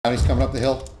Now he's coming up the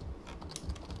hill.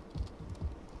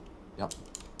 Yep.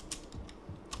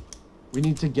 We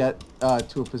need to get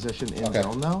to a position in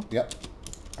zone though. Yep.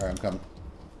 All right, I'm coming.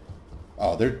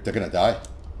 Oh, they're gonna die.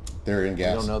 They're in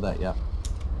gas. We don't know that yet.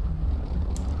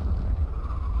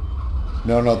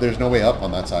 No, there's no way up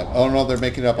on that side. Oh no, they're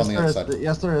making it up on the other side.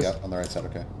 Yes, there is. Yep, on the right side.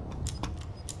 Okay.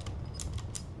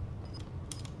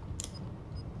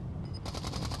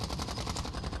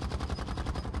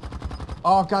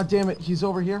 Oh god damn it! He's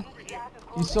over here.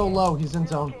 He's so low. He's in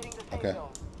zone. Okay.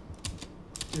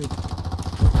 Dude.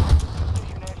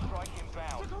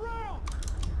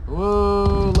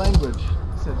 Whoa, language.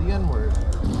 He said the N-word.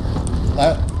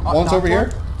 One's over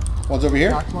here. One's over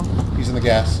here. One. He's in the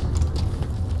gas.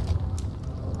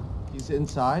 He's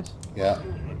inside. Yeah.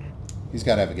 He's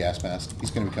got to have a gas mask. He's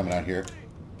going to be coming out here.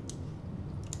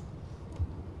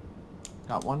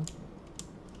 Got one.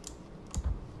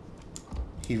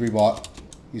 He rebought.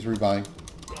 He's rebuying.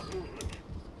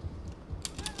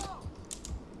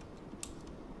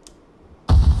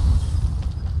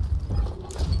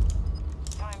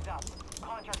 Time's up.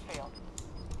 Contract failed.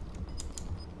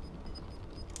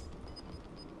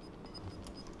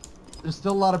 There's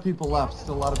still a lot of people left.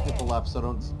 So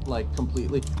don't like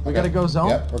completely. We gotta go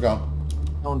zone. Yep, we're gone.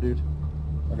 Zone, dude.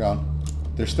 We're gone.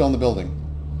 They're still in the building.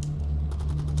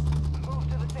 Move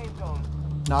to the safe zone.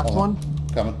 Knocked one.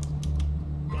 Coming.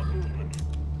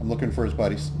 I'm looking for his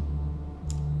buddies.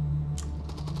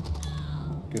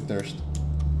 Good thirst.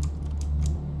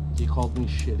 He called me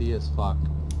shitty as fuck.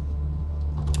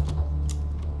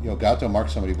 Yo, Gato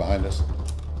marked somebody behind us.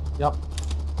 Yep.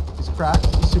 He's cracked.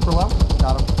 He's super low.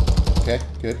 Got him. Okay,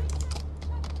 good.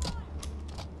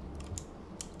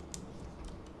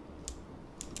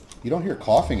 You don't hear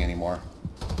coughing anymore.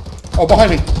 Oh, behind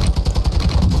me!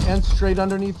 And straight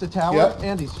underneath the tower. Yep.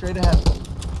 Andy, straight ahead.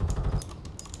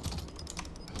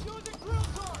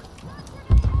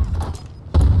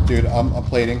 Dude, I'm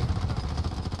plating.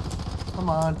 Come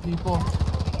on, people.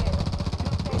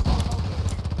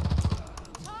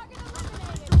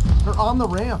 They're on the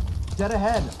ramp. Dead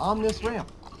ahead. On this ramp.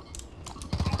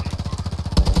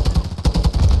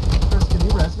 Chris, can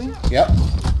you res me? Yep.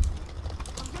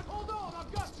 Hold on,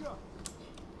 I've got you.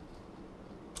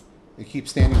 They keep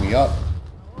standing me up.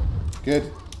 Good.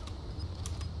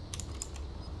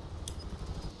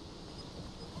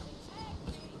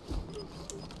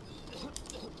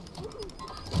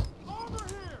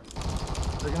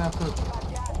 They're gonna have to.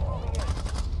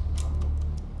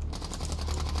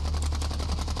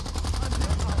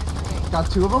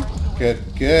 Got two of them. Good.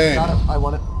 Good. Got it. I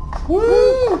won it.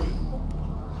 Woo!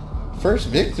 First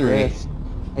victory. Chris.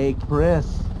 Hey, Chris.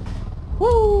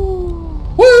 Woo!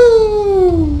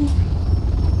 Woo!